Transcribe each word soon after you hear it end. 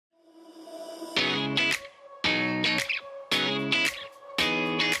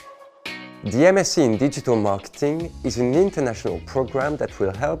The MSc in Digital Marketing is an international program that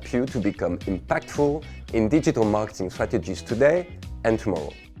will help you to become impactful in digital marketing strategies today and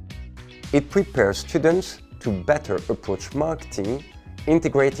tomorrow. It prepares students to better approach marketing,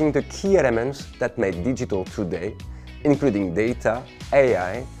 integrating the key elements that make digital today, including data,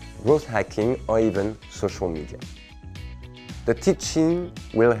 AI, growth hacking, or even social media. The teaching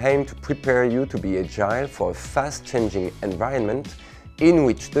will aim to prepare you to be agile for a fast-changing environment in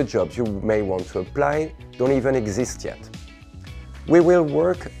which the jobs you may want to apply don't even exist yet. We will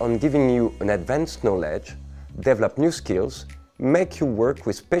work on giving you an advanced knowledge, develop new skills, make you work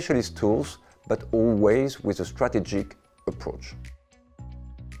with specialist tools, but always with a strategic approach.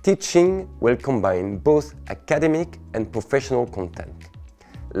 Teaching will combine both academic and professional content.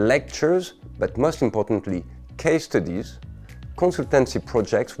 Lectures, but most importantly, case studies, consultancy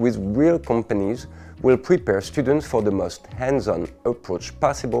projects with real companies will prepare students for the most hands-on approach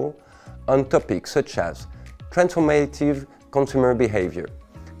possible on topics such as transformative consumer behavior,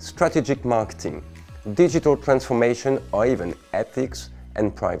 strategic marketing, digital transformation, or even ethics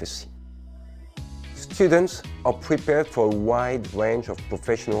and privacy. Students are prepared for a wide range of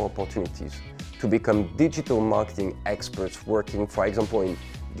professional opportunities to become digital marketing experts working, for example, in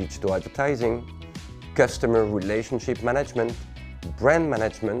digital advertising, customer relationship management, brand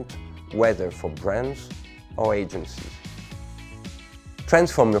management, whether for brands or agencies.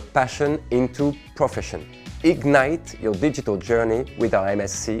 Transform your passion into profession. Ignite your digital journey with our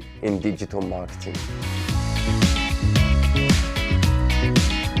MSc in Digital Marketing.